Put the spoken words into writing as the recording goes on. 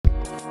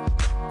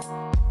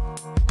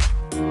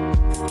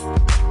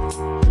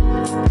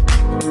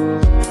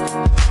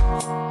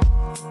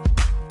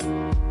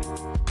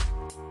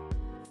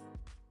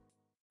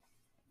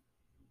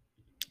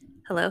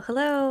Hello,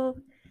 hello.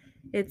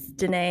 It's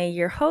Danae,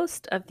 your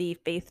host of the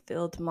Faith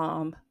Filled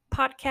Mom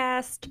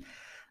podcast,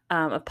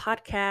 a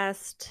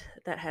podcast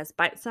that has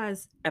bite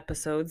sized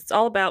episodes. It's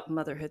all about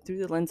motherhood through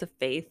the lens of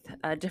faith,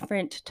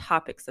 different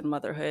topics in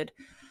motherhood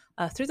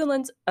through the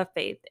lens of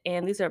faith.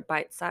 And these are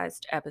bite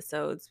sized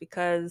episodes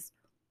because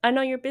I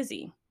know you're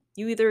busy.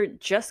 You either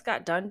just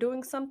got done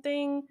doing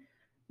something,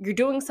 you're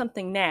doing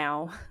something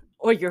now,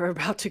 or you're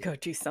about to go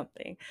do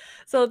something.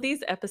 So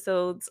these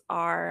episodes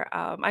are,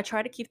 I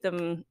try to keep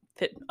them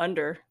fit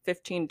under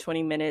 15,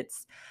 20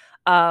 minutes.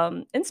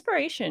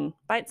 Inspiration,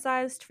 bite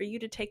sized for you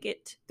to take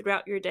it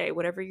throughout your day,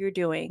 whatever you're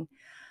doing.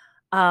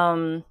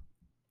 Um,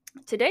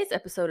 Today's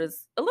episode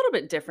is a little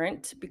bit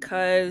different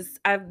because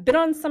I've been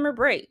on summer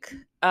break.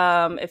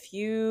 If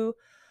you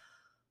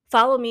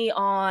follow me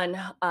on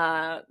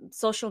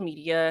social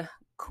media,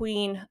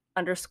 queen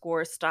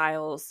underscore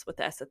styles with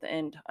the S at the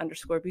end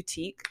underscore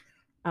boutique.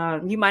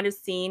 You might have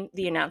seen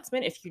the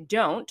announcement. If you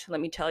don't,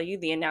 let me tell you,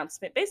 the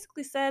announcement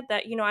basically said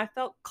that, I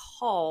felt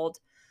called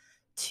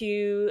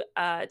to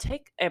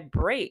take a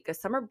break, a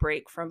summer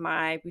break from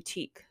my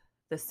boutique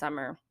this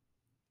summer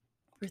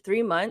for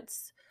 3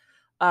 months.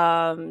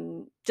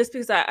 Just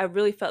because I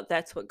really felt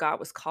that's what God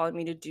was calling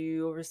me to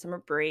do over summer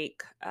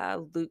break.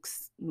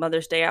 Luke's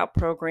Mother's Day Out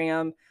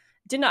program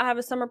did not have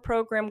a summer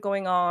program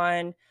going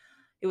on.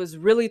 It was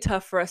really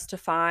tough for us to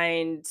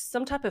find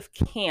some type of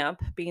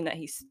camp, being that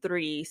he's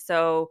 3.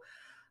 So,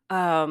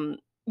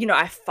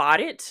 I fought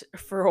it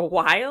for a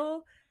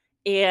while,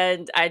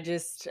 and I'm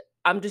just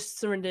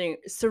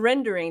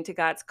surrendering to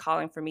God's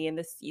calling for me in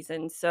this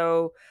season.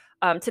 So,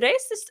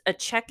 today's just a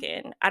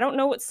check-in. I don't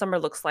know what summer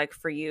looks like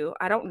for you.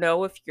 I don't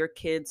know if your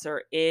kids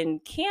are in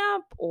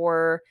camp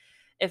or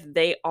if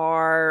they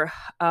are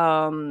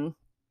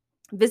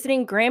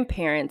visiting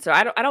grandparents. So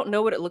I don't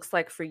know what it looks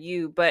like for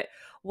you, but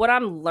what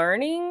I'm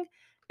learning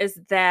is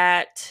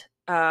that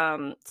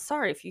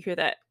sorry if you hear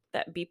that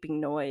beeping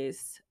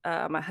noise.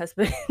 My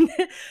husband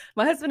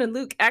my husband and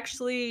Luke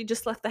actually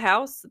just left the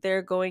house.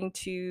 They're going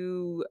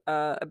to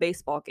a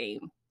baseball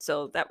game.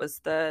 So that was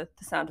the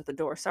sound of the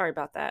door. Sorry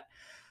about that.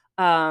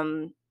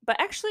 But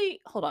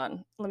actually, hold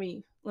on. Let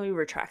me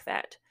retract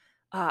that.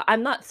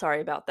 I'm not sorry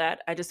about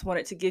that. I just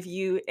wanted to give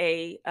you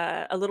a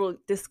little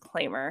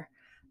disclaimer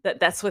that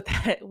that's what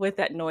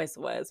that noise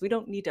was. We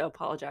don't need to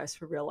apologize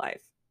for real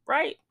life,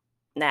 right?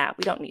 Nah,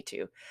 we don't need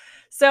to.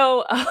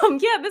 So,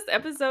 yeah, this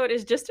episode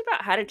is just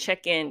about how to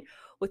check in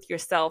with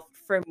yourself.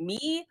 For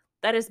me,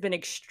 that has been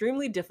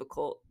extremely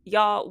difficult.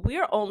 Y'all, we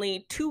are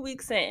only 2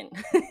 weeks in.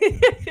 2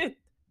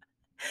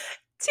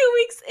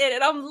 weeks in,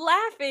 and I'm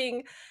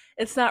laughing.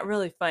 It's not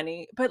really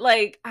funny, but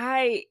like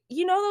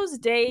those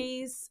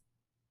days,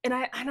 and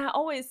I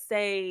always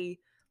say,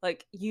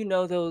 like,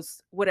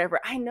 those whatever.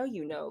 I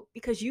know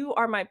because you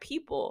are my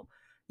people.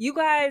 You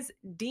guys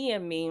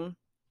DM me,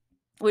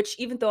 which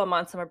even though I'm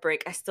on summer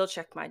break, I still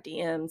check my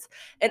DMs.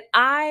 And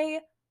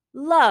I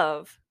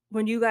love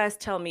when you guys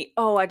tell me,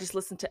 "Oh, I just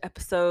listened to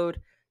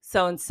episode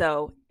so and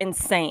so,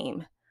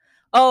 insane.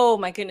 Oh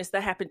my goodness,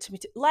 that happened to me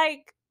too."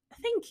 Like,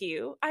 thank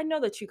you. I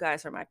know that you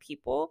guys are my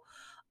people.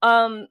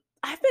 I've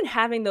been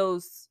having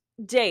those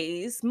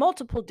days,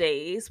 multiple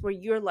days, where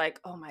you're like,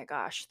 "Oh my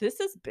gosh, this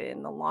has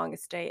been the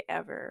longest day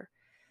ever."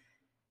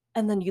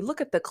 And then you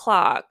look at the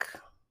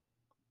clock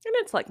and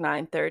it's like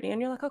 9:30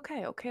 and you're like,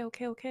 "Okay, okay,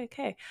 okay, okay,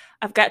 okay.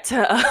 I've got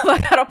to I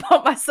gotta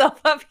pump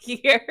myself up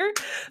here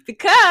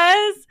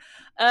because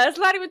it's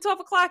not even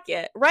 12 o'clock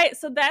yet." Right.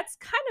 So that's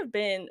kind of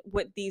been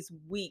what these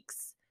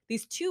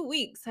 2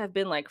 weeks have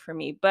been like for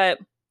me. But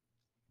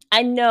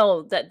I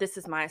know that this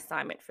is my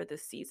assignment for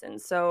this season.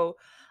 So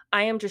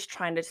I am just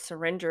trying to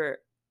surrender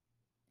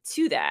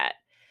to that.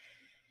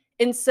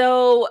 And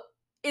so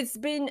it's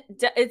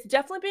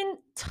definitely been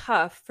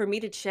tough for me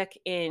to check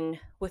in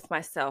with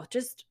myself,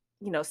 just,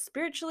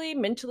 spiritually,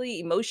 mentally,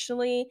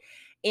 emotionally.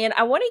 And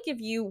I want to give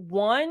you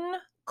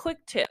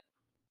quick tip.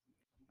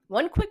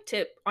 One quick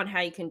tip on how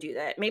you can do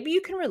that. Maybe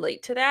you can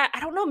relate to that. I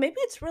don't know. Maybe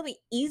it's really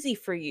easy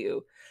for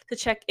you to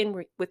check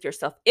in with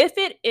yourself. If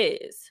it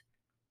is,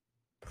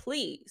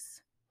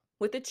 please,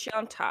 with the cherry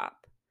on top,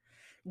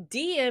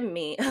 DM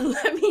me and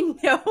let me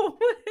know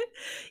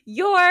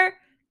your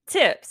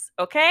tips,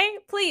 okay?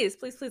 Please,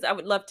 please, please. I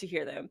would love to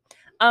hear them.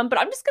 But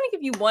I'm just going to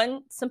give you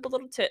one simple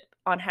little tip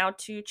on how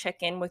to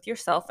check in with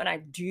yourself. And I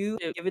do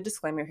give a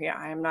disclaimer here.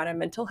 I am not a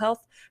mental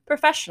health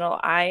professional.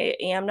 I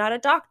am not a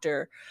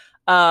doctor.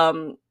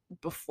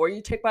 Before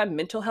you take my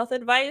mental health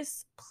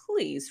advice,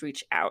 please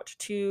reach out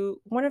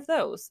to one of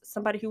those,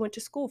 somebody who went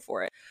to school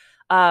for it.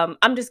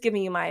 I'm just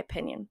giving you my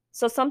opinion.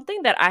 So,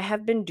 something that I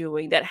have been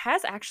doing that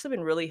has actually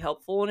been really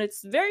helpful, and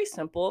it's very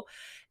simple,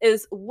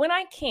 is when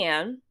I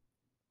can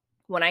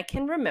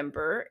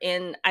remember,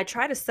 and I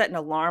try to set an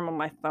alarm on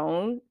my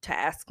phone to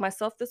ask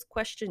myself this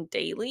question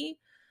daily.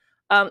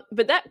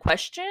 But that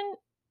question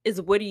is,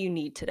 what do you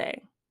need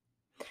today?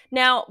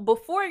 Now,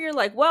 before you're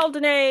like, well,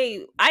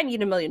 Danae, I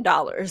need $1 million,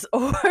 or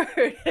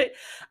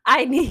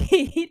I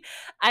need,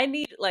 I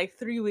need like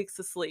 3 weeks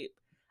of sleep.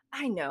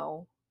 I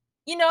know,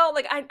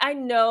 like I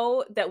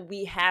know that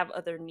we have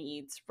other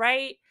needs,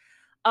 right?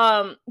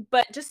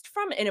 But just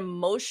from an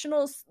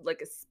emotional,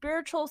 like a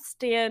spiritual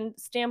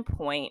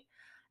standpoint,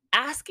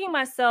 asking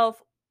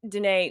myself,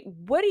 Danae,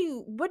 what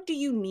do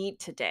you need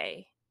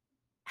today?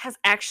 Has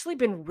actually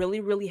been really,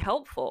 really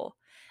helpful.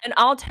 And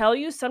I'll tell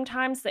you,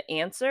 sometimes the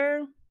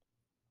answer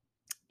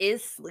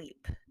is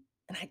sleep.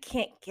 And I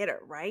can't get it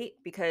right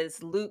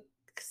because Luke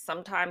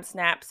sometimes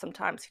snaps,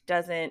 sometimes he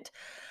doesn't.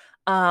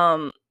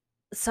 Um,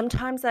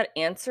 Sometimes that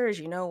answer is,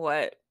 you know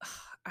what?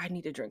 I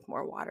need to drink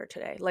more water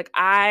today. Like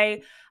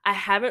I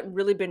haven't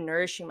really been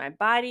nourishing my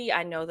body.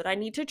 I know that I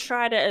need to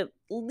try to at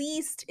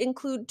least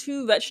include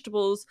two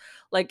vegetables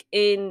like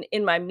in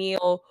my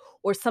meal,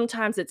 or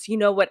sometimes it's, you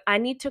know what? I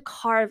need to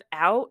carve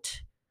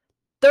out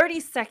 30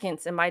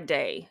 seconds in my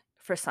day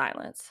for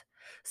silence.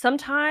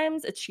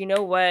 Sometimes it's, you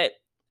know what?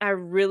 I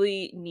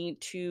really need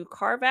to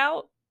carve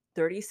out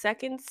 30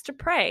 seconds to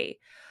pray.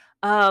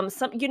 Some,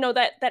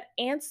 that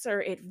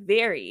answer, it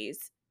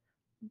varies,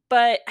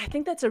 but I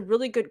think that's a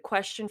really good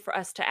question for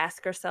us to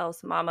ask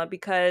ourselves, mama,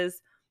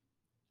 because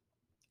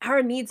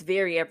our needs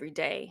vary every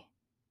day,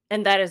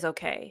 and that is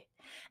okay.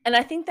 And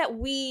I think that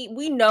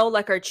we know,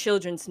 like, our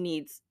children's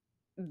needs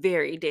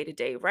vary day to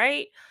day,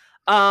 right?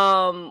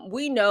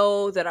 We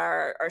know that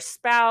our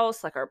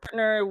spouse, like our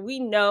partner, we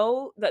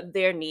know that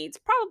their needs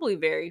probably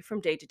vary from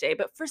day to day,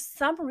 but for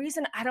some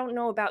reason, I don't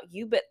know about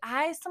you, but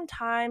I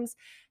sometimes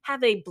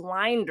have a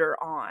blinder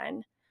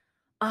on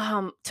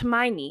to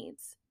my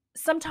needs.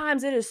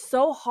 Sometimes it is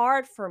so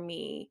hard for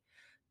me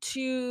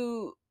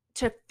to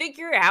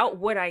figure out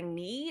what I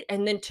need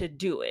and then to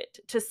do it,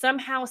 to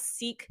somehow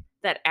seek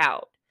that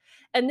out.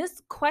 And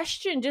this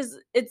question, just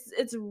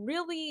it's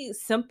really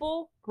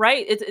simple,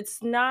 right?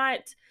 It's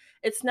not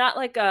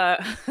like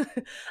a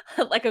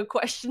like a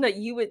question that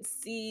you would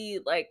see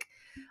like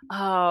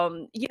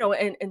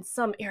in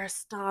some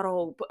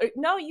Aristotle, but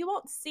no, you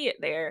won't see it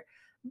there.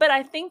 But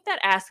I think that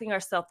asking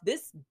ourselves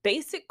this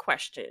basic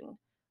question,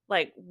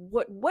 like,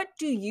 what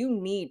do you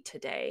need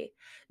today?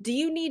 Do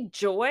you need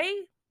joy?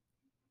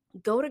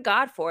 Go to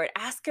God for it.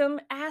 Ask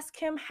him ask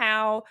him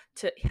how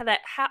he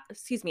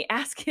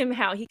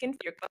can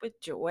fill your cup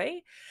with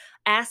joy.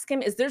 Ask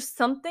him, is there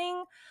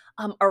something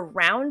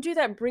around you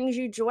that brings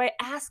you joy?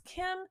 Ask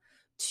him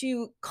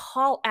to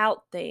call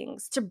out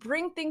things, to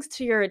bring things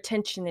to your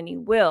attention, and he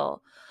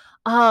will.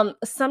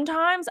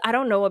 Sometimes, I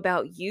don't know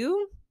about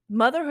you,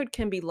 motherhood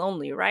can be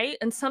lonely, right?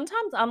 And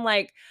sometimes I'm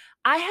like,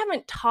 I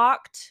haven't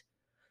talked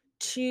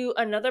to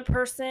another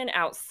person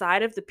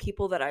outside of the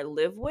people that I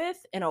live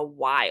with in a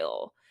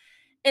while.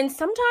 And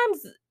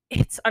sometimes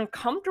it's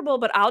uncomfortable,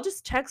 but I'll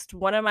just text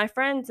one of my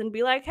friends and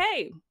be like,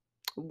 "Hey,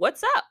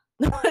 what's up?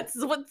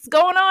 What's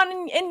going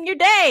on in your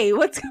day?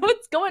 What's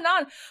going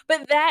on?"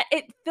 But that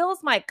it fills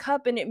my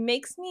cup and it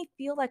makes me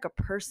feel like a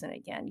person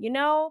again. You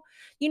know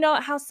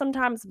how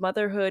sometimes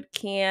motherhood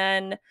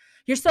can,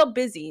 you're so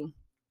busy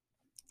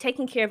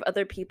taking care of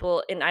other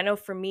people, and I know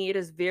for me it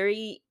is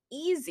very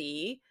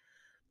easy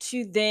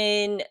to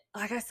then,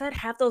 like I said,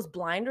 have those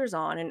blinders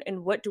on,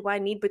 and what do I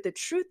need? But the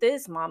truth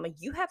is, mama,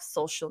 you have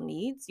social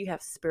needs, you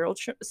have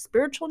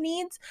spiritual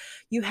needs,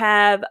 you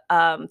have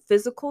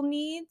physical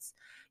needs,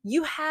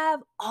 you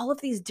have all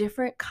of these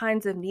different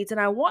kinds of needs. And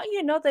I want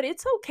you to know that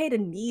it's okay to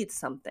need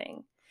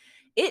something.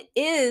 It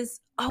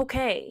is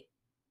okay.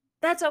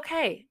 That's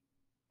okay,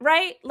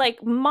 right?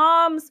 Like,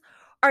 moms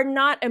are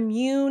not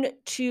immune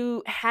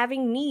to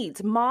having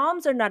needs.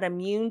 Moms are not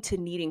immune to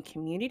needing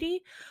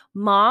community.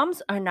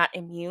 Moms are not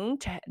immune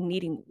to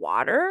needing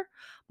water.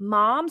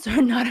 Moms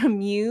are not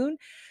immune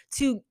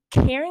to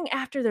caring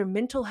after their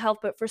mental health,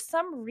 but for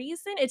some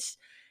reason it's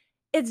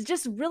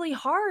just really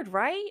hard,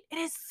 right? It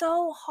is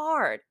so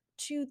hard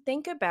to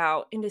think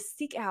about and to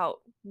seek out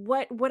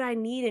what I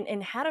need,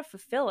 and how to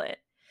fulfill it.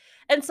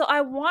 And so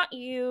I want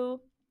you,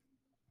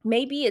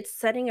 maybe it's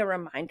setting a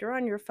reminder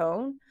on your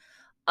phone.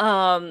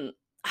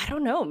 I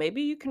don't know,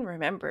 maybe you can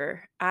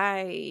remember.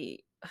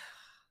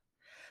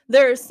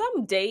 There are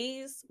some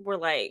days where,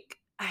 like,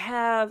 I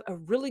have a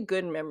really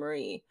good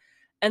memory,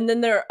 and then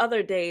there are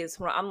other days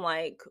where I'm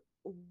like,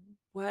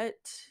 what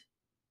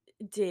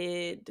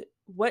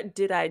what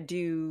did I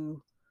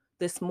do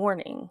this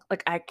morning?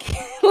 Like, I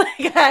can't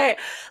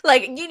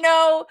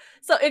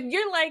so if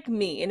you're like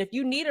me and if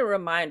you need a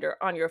reminder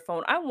on your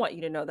phone, I want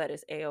you to know that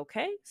is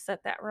a-okay.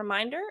 Set that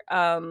reminder.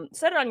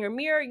 Set it on your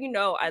mirror.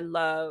 I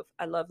love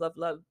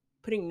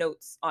putting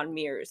notes on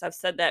mirrors. I've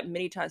said that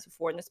many times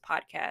before in this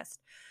podcast.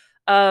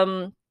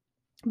 Um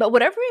but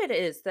whatever it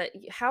is that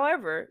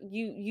however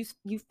you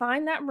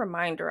find that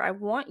reminder, I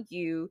want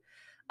you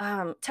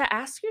to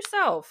ask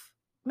yourself,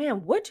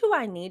 man, what do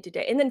I need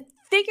today? And then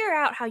figure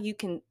out how you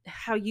can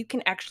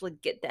actually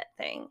get that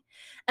thing.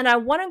 And I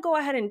want to go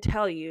ahead and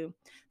tell you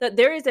that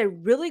there is a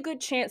really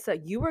good chance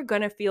that you are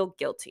going to feel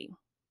guilty.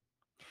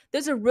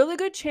 There's a really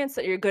good chance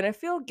that you're going to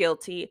feel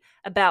guilty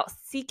about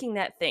seeking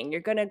that thing.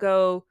 You're going to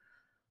go,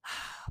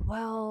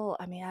 well,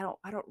 I mean,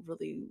 I don't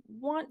really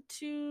want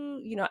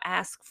to,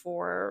 ask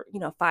for,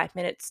 5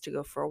 minutes to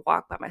go for a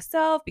walk by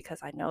myself because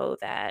I know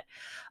that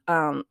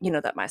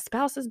that my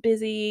spouse is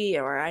busy,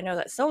 or I know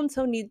that so and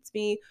so needs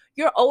me.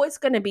 You're always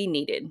going to be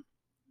needed.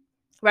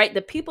 right?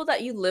 The people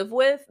that you live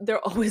with, they're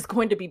always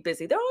going to be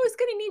busy. They're always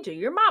going to need you,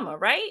 your mama,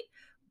 right?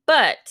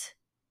 But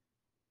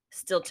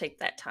still take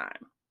that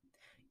time.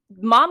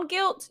 Mom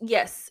guilt,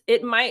 yes,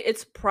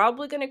 it's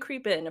probably going to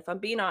creep in if I'm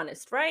being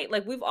honest, right?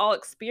 Like we've all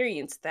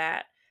experienced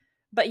that.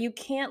 But you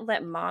can't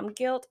let mom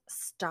guilt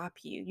stop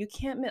you. You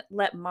can't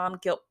let mom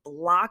guilt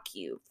block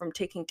you from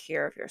taking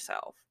care of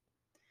yourself.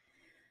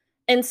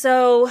 And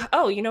so,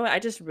 oh, you know what? I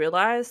just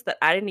realized that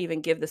I didn't even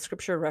give the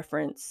scripture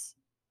reference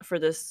for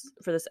this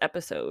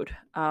episode.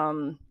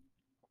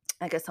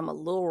 I guess I'm a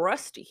little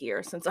rusty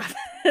here since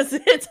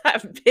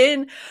I've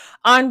been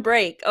on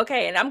break.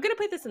 Okay, and I'm gonna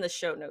put this in the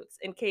show notes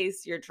in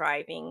case you're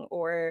driving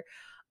or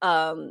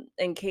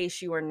in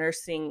case you are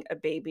nursing a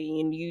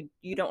baby and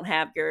you don't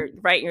have your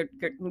right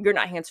you're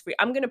not hands free.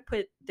 I'm gonna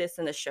put this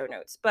in the show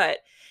notes, but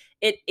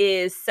it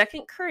is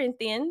Second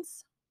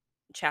Corinthians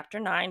chapter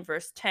 9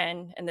 verse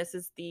 10, and this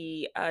is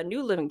the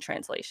New Living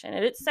Translation,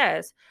 and it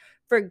says,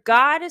 "For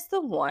God is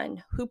the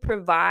one who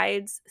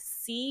provides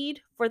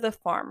seed for the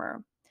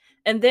farmer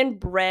and then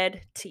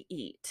bread to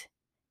eat.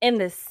 In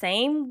the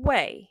same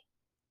way,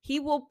 he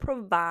will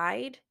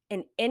provide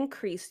and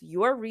increase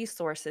your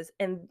resources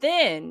and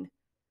then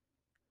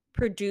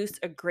produce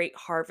a great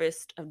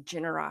harvest of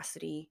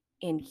generosity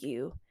in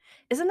you."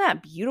 Isn't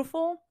that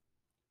beautiful?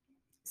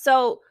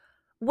 So,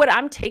 what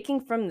I'm taking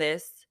from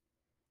this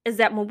is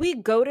that when we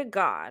go to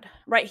God,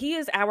 right, He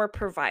is our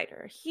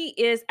provider, He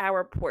is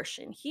our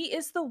portion, He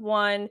is the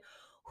one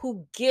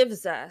who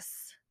gives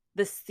us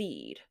the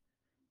seed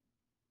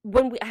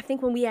I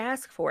think when we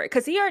ask for it,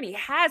 because He already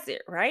has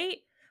it, right?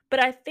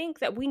 But I think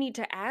that we need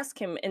to ask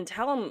Him and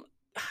tell Him,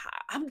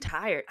 I'm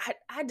tired.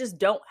 I just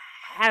don't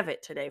have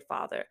it today,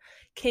 Father.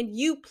 Can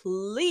you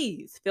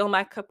please fill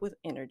my cup with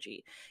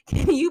energy?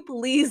 Can you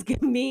please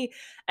give me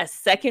a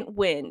second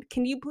wind?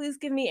 Can you please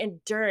give me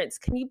endurance?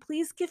 Can you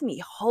please give me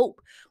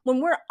hope? When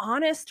we're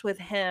honest with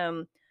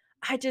Him,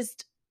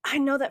 I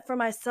know that for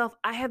myself,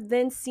 I have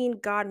then seen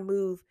God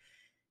move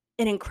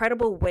in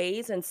incredible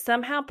ways and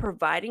somehow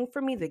providing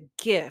for me the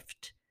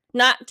gift,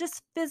 not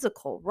just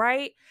physical,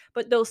 right?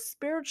 But those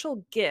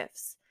spiritual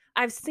gifts.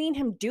 I've seen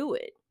Him do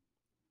it.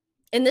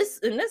 In this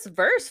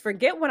verse,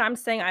 forget what I'm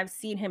saying I've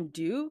seen Him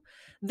do.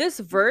 This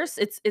verse,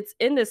 it's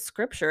in this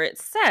scripture. It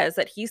says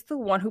that He's the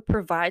one who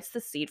provides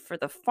the seed for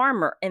the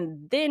farmer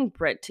and then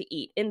bread to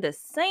eat. In the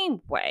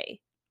same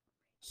way,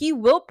 He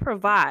will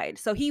provide.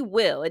 So He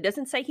will. It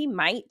doesn't say He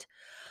might.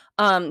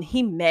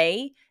 He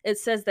may. It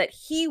says that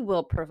He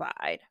will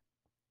provide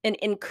and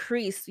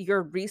increase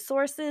your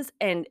resources.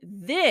 And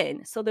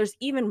then, so there's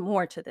even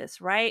more to this,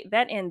 right?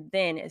 That and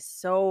then is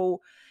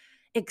so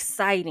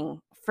exciting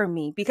for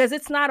me because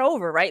it's not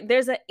over, right?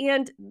 There's an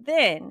and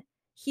then.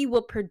 He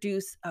will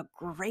produce a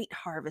great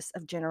harvest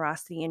of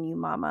generosity in you,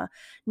 mama.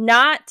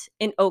 Not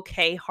an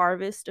okay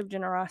harvest of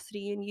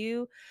generosity in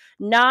you,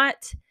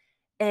 not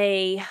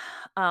a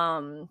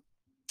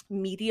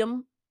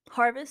medium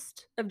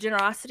harvest of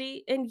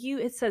generosity in you.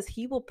 It says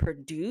He will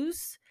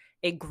produce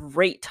a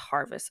great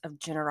harvest of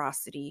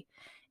generosity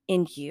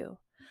in you.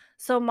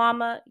 So,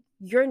 mama,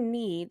 your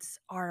needs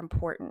are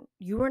important.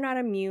 You are not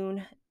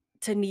immune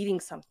to needing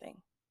something.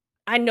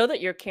 I know that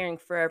you're caring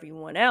for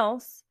everyone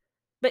else,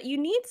 but you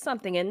need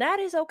something, and that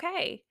is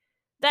okay.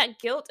 That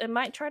guilt, it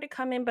might try to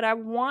come in, but I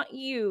want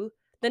you,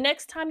 the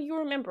next time you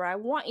remember, I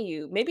want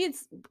you, maybe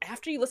it's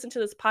after you listen to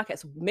this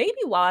podcast, maybe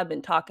while I've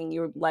been talking,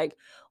 you're like,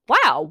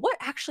 wow, what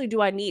actually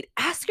do I need?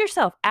 Ask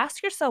yourself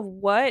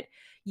what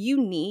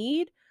you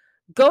need.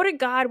 Go to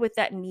God with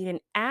that need and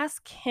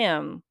ask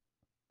Him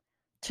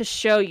to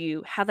show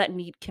you how that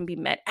need can be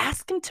met.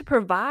 Ask Him to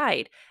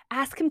provide.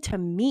 Ask Him to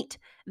meet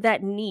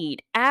that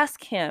need.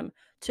 Ask Him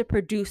to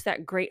produce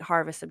that great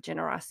harvest of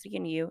generosity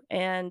in you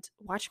and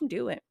watch Him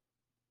do it.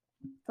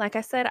 Like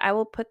I said, I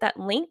will put that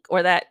link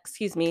or that,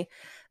 excuse me,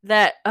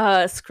 that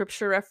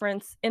scripture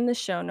reference in the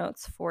show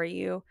notes for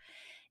you.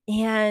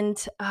 And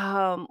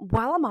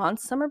while I'm on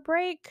summer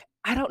break,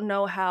 I don't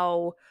know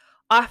how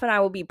often I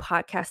will be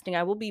podcasting.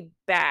 I will be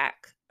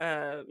back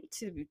to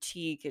the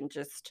boutique and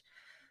just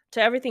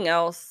to everything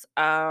else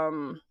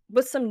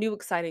with some new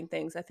exciting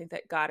things I think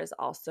that God has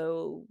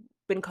also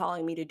been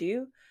calling me to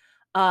do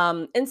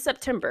in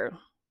September,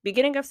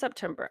 beginning of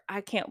September.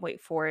 I can't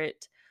wait for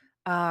it.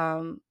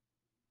 Um,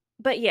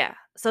 but yeah,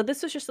 so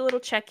this was just a little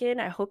check in.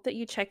 I hope that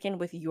you check in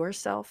with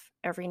yourself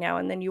every now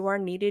and then. You are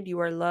needed, you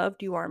are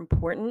loved, you are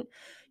important,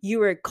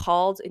 you are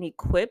called and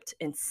equipped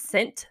and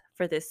sent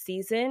for this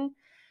season.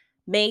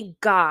 May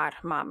God,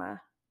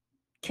 mama,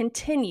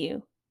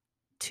 continue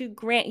to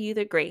grant you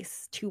the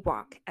grace to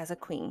walk as a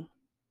queen.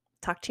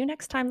 Talk to you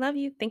next time. Love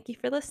you. Thank you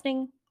for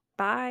listening.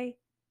 Bye.